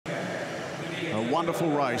A wonderful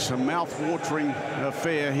race, a mouth-watering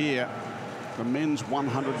affair here. The men's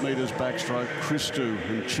 100 metres backstroke, Christou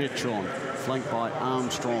and Ceccon, flanked by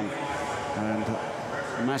Armstrong and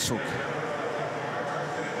Masuk.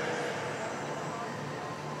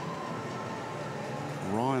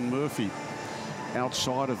 Ryan Murphy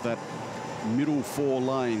outside of that middle 4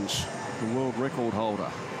 lanes, the world record holder.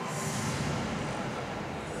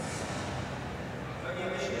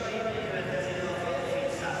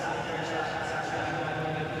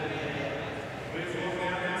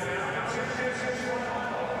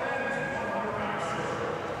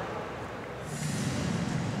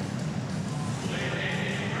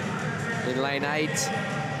 In lane 8,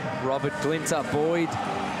 Robert Glinter buoyed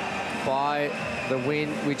by the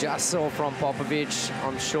win we just saw from Popovic.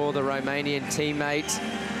 I'm sure the Romanian teammate.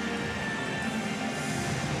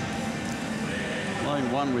 Lane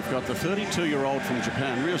 1, we've got the 32-year-old from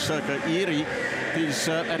Japan, Ryosuke Iri. He's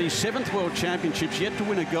at his 7th World Championships, yet to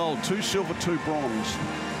win a gold, 2 silver, 2 bronze.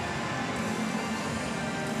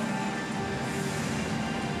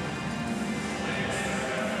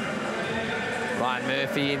 Ryan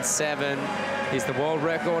Murphy in 7. He's the world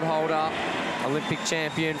record holder, Olympic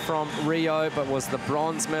champion from Rio, but was the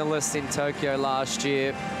bronze medalist in Tokyo last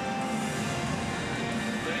year.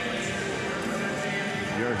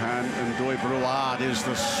 Johan Ndoye-Brouard is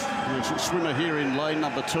the swimmer here in lane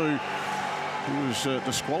number 2. He was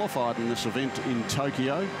disqualified in this event in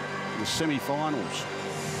Tokyo, the semi-finals.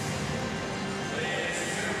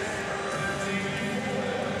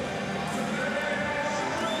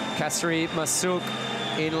 Kasri Masuk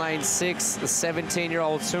in lane 6, the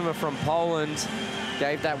 17-year-old swimmer from Poland,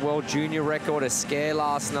 gave that world junior record a scare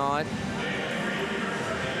last night.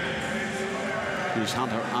 Here's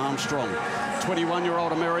Hunter Armstrong,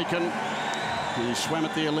 21-year-old American. He swam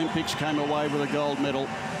at the Olympics, came away with a gold medal.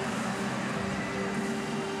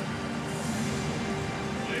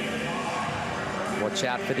 Watch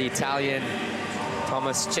out for the Italian,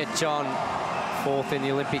 Thomas Ceccon, 4th in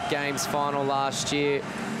the Olympic Games final last year,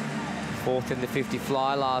 4th in the 50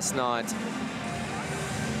 fly last night.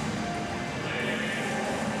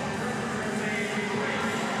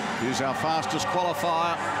 Here's our fastest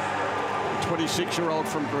qualifier, 26-year-old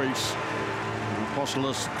from Greece.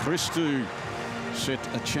 Apostolos Christou set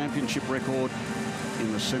a championship record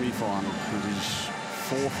in the semi-final at his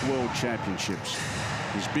 4th World Championships.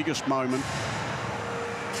 His biggest moment.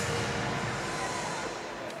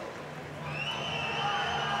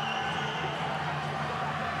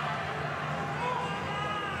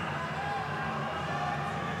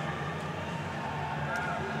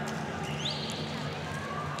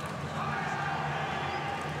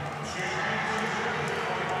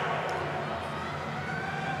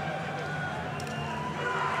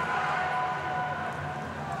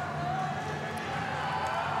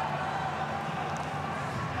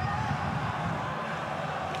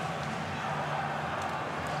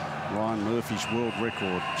 Ryan Murphy's world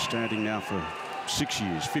record standing now for 6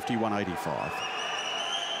 years, 51.85.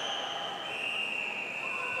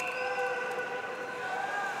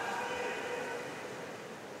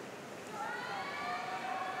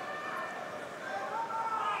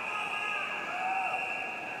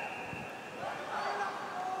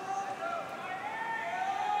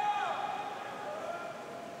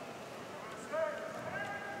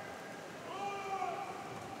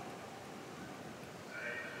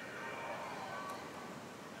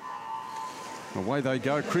 Away they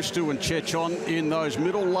go, Christou and Ceccon in those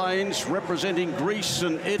middle lanes, representing Greece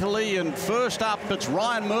and Italy. And first up, it's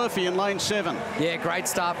Ryan Murphy in lane 7. Yeah, great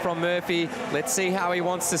start from Murphy. Let's see how he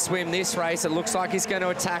wants to swim this race. It looks like he's going to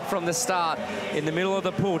attack from the start. In the middle of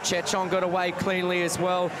the pool, Ceccon got away cleanly as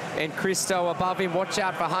well, and Christou above him. Watch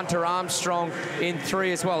out for Hunter Armstrong in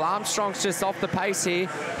 3 as well. Armstrong's just off the pace here.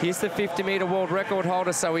 Here's the 50-metre world record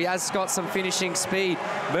holder, so he has got some finishing speed.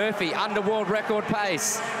 Murphy under world record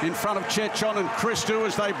pace. In front of Ceccon and Christou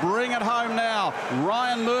as they bring it home now.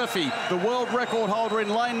 Ryan Murphy, the world record holder in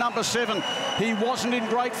lane number 7. He wasn't in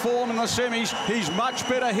great form in the semis. He's much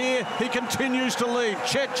better here. He continues to lead.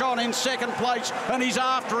 Ceccon in 2nd place, and he's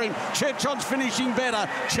after him. Ceccon's finishing better.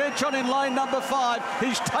 Ceccon in lane number 5.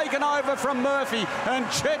 He's taken over from Murphy, and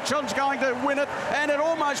Ceccon's going to win it, and it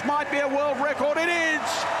almost might be a world record. It is!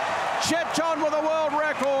 Ceccon with a world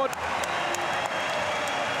record.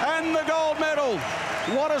 And the gold medal.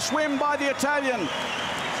 What a swim by the Italian.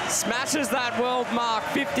 Smashes that world mark,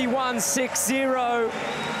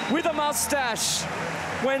 51.60 with a mustache.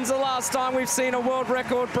 When's the last time we've seen a world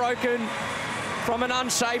record broken from an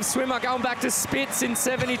unshaved swimmer, going back to Spitz in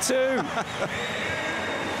 72?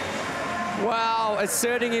 Wow,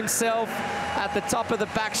 asserting himself At the top of the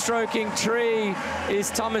backstroking tree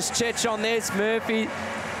is Thomas Ceccon. There's Murphy,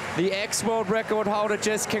 the ex-world record holder,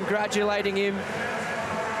 just congratulating him.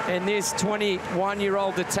 And this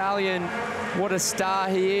 21-year-old Italian, what a star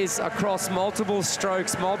he is across multiple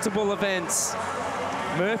strokes, multiple events.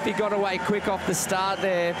 Murphy got away quick off the start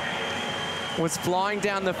there, was flying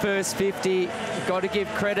down the first 50. Got to give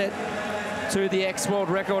credit to the ex-world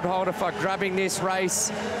record holder for grabbing this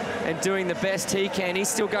race and doing the best he can. He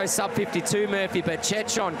still goes sub 52, Murphy, but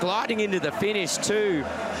Ceccon gliding into the finish too.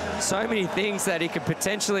 So many things that he could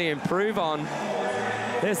potentially improve on.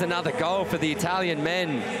 There's another goal for the Italian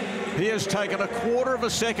men. He has taken a quarter of a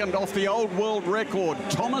second off the old world record.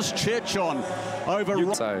 Thomas Ceccon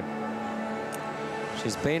over... So,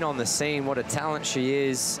 she's been on the scene. What a talent she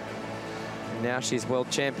is. Now she's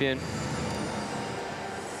world champion.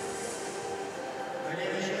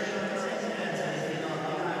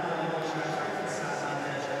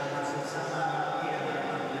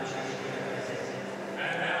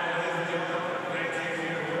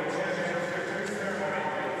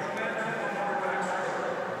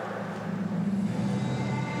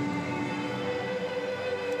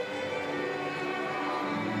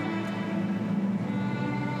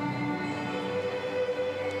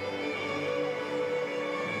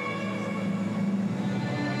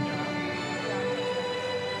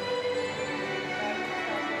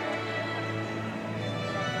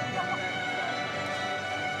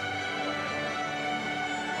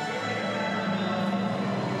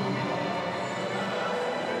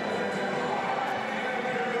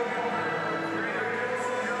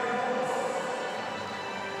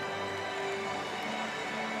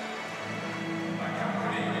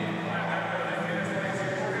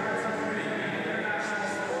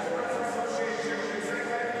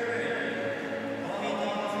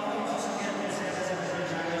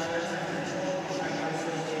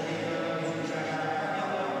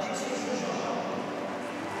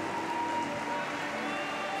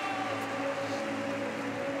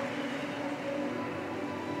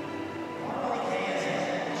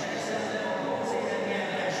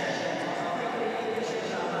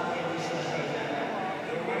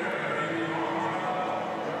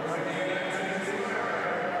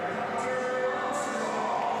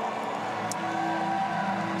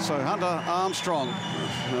 So Hunter Armstrong,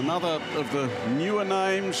 another of the newer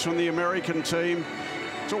names from the American team.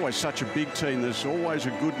 It's always such a big team. There's always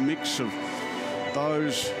a good mix of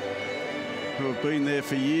those who have been there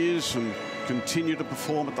for years and continue to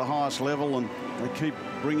perform at the highest level, and they keep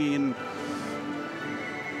bringing in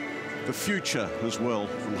the future as well,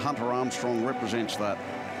 and Hunter Armstrong represents that.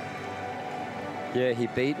 Yeah, he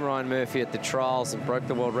beat Ryan Murphy at the trials and broke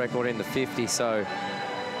the world record in the 50, so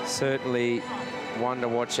certainly one to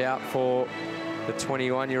watch out for, the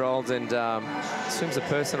 21-year-old, and swims a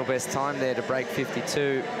personal best time there to break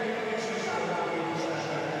 52.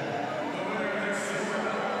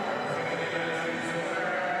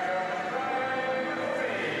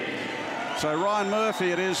 So Ryan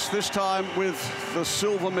Murphy it is, this time with the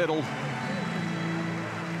silver medal.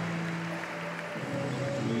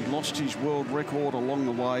 He lost his world record along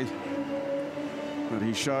the way, but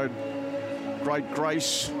he showed great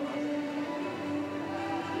grace.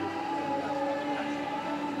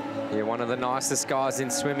 Yeah, one of the nicest guys in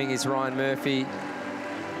swimming is Ryan Murphy.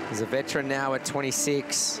 He's a veteran now at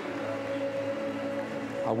 26.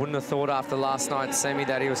 I wouldn't have thought after last night's semi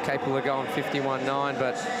that he was capable of going 51.9,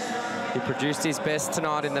 but he produced his best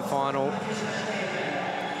tonight in the final.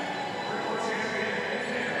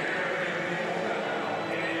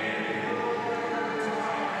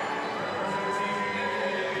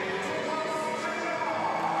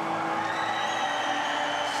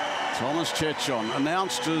 Thomas Ceccon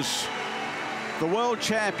announced as the world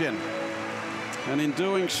champion, and in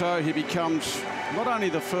doing so he becomes not only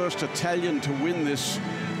the first Italian to win this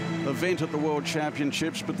event at the World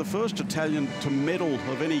Championships, but the first Italian to medal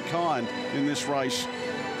of any kind in this race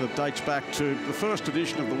that dates back to the first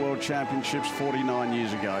edition of the World Championships 49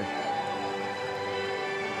 years ago.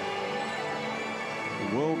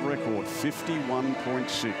 The world record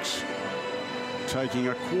 51.6. Taking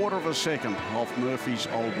a quarter of a second off Murphy's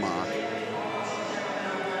old mark.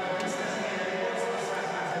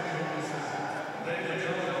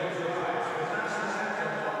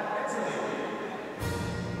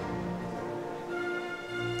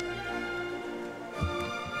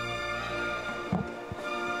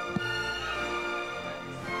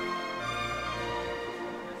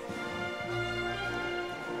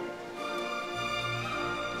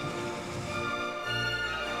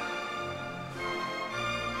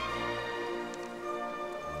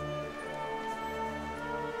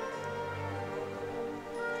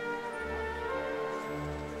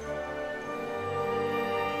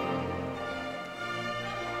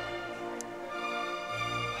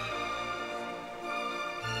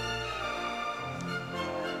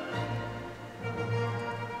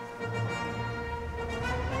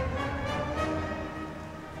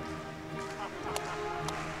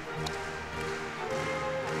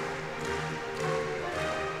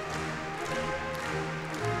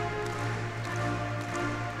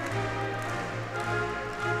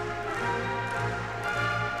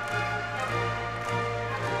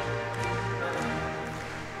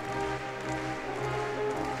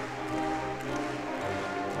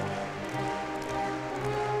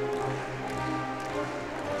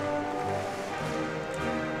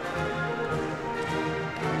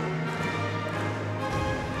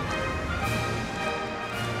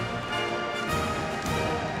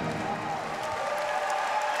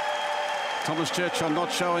 Thomas Ceccon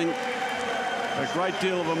not showing a great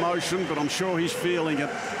deal of emotion, but I'm sure he's feeling it.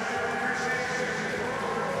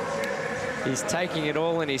 He's taking it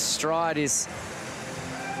all in his stride. He's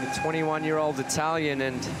the 21-year-old Italian,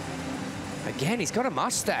 and again, he's got a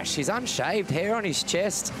mustache. He's unshaved, hair on his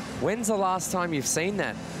chest. When's the last time you've seen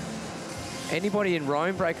that? Anybody in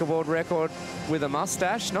Rome break a world record with a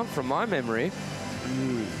mustache? Not from my memory.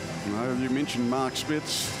 No, you mentioned Mark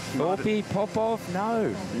Spitz. Thorpe, Popov, no,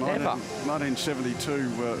 never.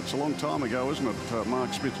 1972, it's a long time ago, isn't it,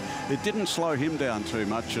 Mark Spitz? It didn't slow him down too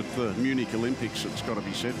much at the Munich Olympics, it's got to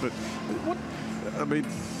be said. But what, I mean,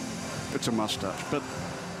 it's a mustache. But,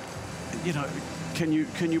 you know, can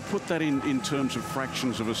you put that in terms of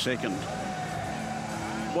fractions of a second?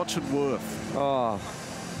 What's it worth? Oh,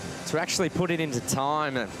 to actually put it into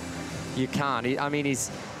time, you can't. I mean,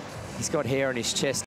 he's got hair on his chest.